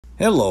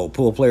Hello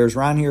pool players,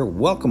 Ron here.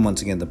 Welcome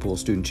once again to the Pool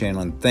Student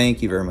Channel and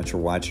thank you very much for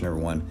watching,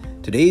 everyone.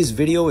 Today's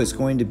video is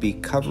going to be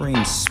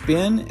covering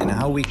spin and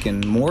how we can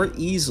more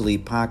easily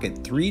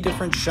pocket 3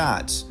 different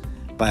shots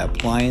by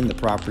applying the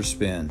proper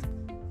spin.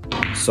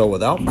 So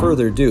without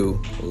further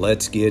ado,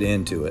 let's get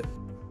into it.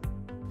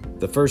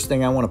 The first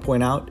thing I want to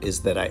point out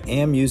is that I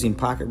am using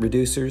pocket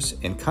reducers,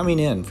 and coming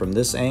in from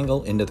this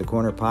angle into the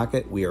corner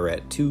pocket, we are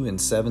at 2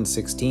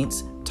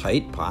 7/16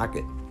 tight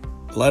pocket.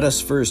 Let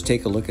us first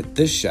take a look at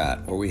this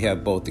shot where we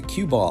have both the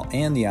cue ball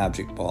and the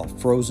object ball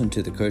frozen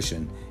to the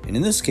cushion. And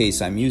in this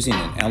case, I'm using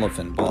an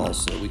elephant ball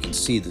so we can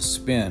see the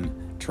spin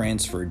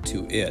transferred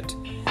to it.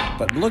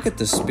 But look at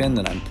the spin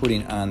that I'm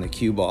putting on the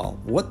cue ball.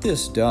 What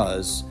this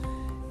does,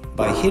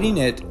 by hitting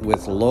it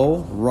with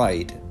low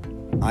right,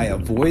 I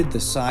avoid the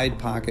side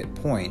pocket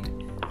point,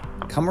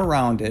 come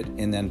around it,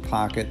 and then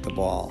pocket the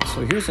ball.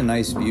 So here's a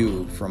nice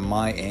view from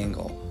my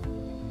angle.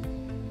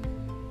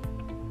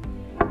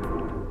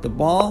 The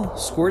ball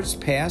squirts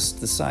past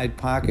the side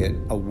pocket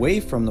away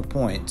from the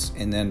points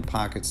and then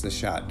pockets the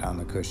shot down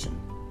the cushion.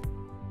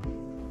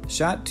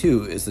 Shot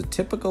 2 is the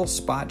typical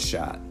spot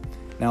shot.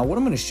 Now what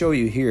I'm going to show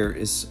you here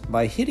is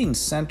by hitting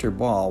center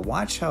ball,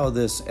 watch how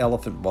this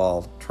elephant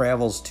ball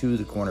travels to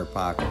the corner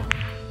pocket.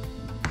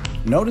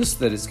 Notice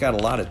that it's got a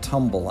lot of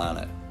tumble on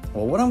it.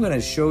 Well, what I'm going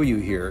to show you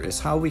here is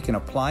how we can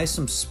apply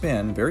some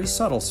spin, very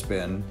subtle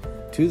spin,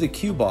 to the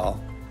cue ball,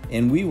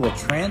 and we will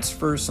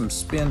transfer some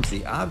spin to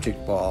the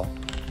object ball,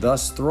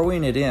 thus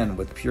throwing it in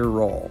with pure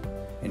roll.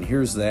 And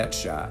here's that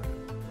shot.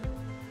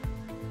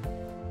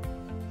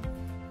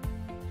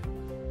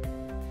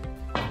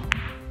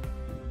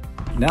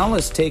 Now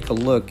let's take a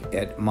look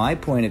at my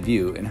point of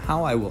view and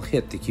how I will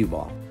hit the cue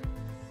ball.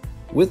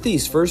 With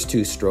these first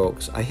 2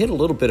 strokes, I hit a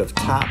little bit of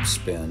top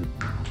spin,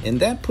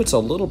 and that puts a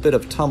little bit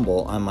of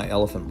tumble on my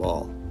elephant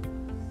ball.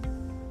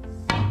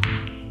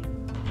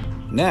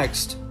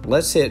 Next,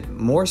 let's hit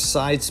more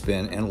side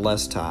spin and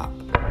less top.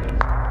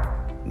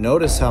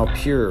 Notice how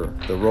pure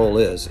the roll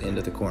is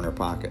into the corner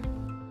pocket.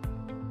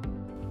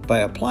 By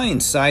applying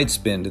side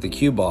spin to the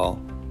cue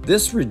ball,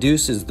 this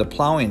reduces the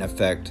plowing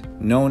effect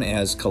known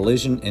as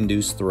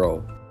collision-induced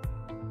throw.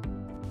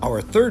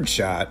 Our third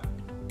shot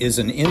is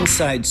an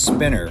inside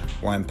spinner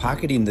where I'm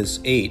pocketing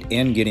this 8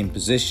 and getting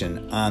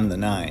position on the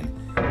 9.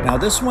 Now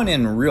this went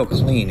in real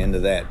clean into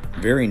that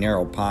very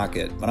narrow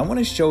pocket, but I want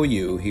to show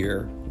you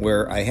here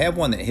where I have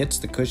one that hits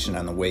the cushion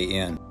on the way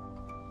in.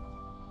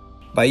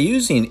 By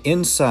using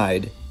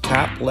inside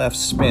top left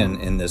spin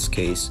in this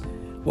case,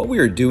 what we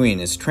are doing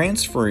is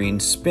transferring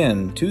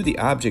spin to the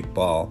object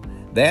ball.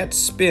 That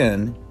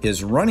spin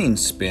is running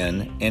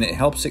spin and it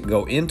helps it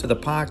go into the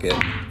pocket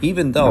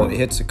even though it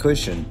hits a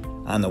cushion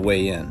on the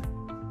way in.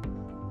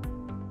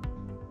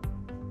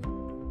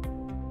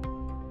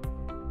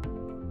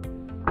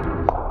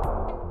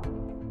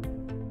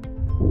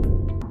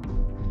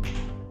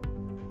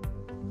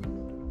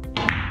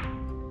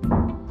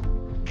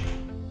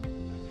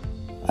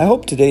 I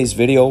hope today's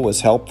video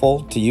was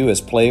helpful to you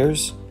as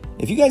players.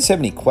 If you guys have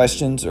any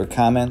questions or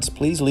comments,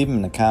 please leave them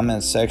in the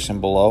comments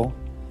section below.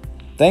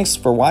 Thanks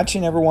for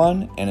watching,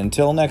 everyone, and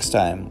until next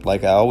time,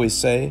 like I always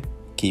say,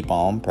 keep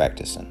on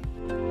practicing.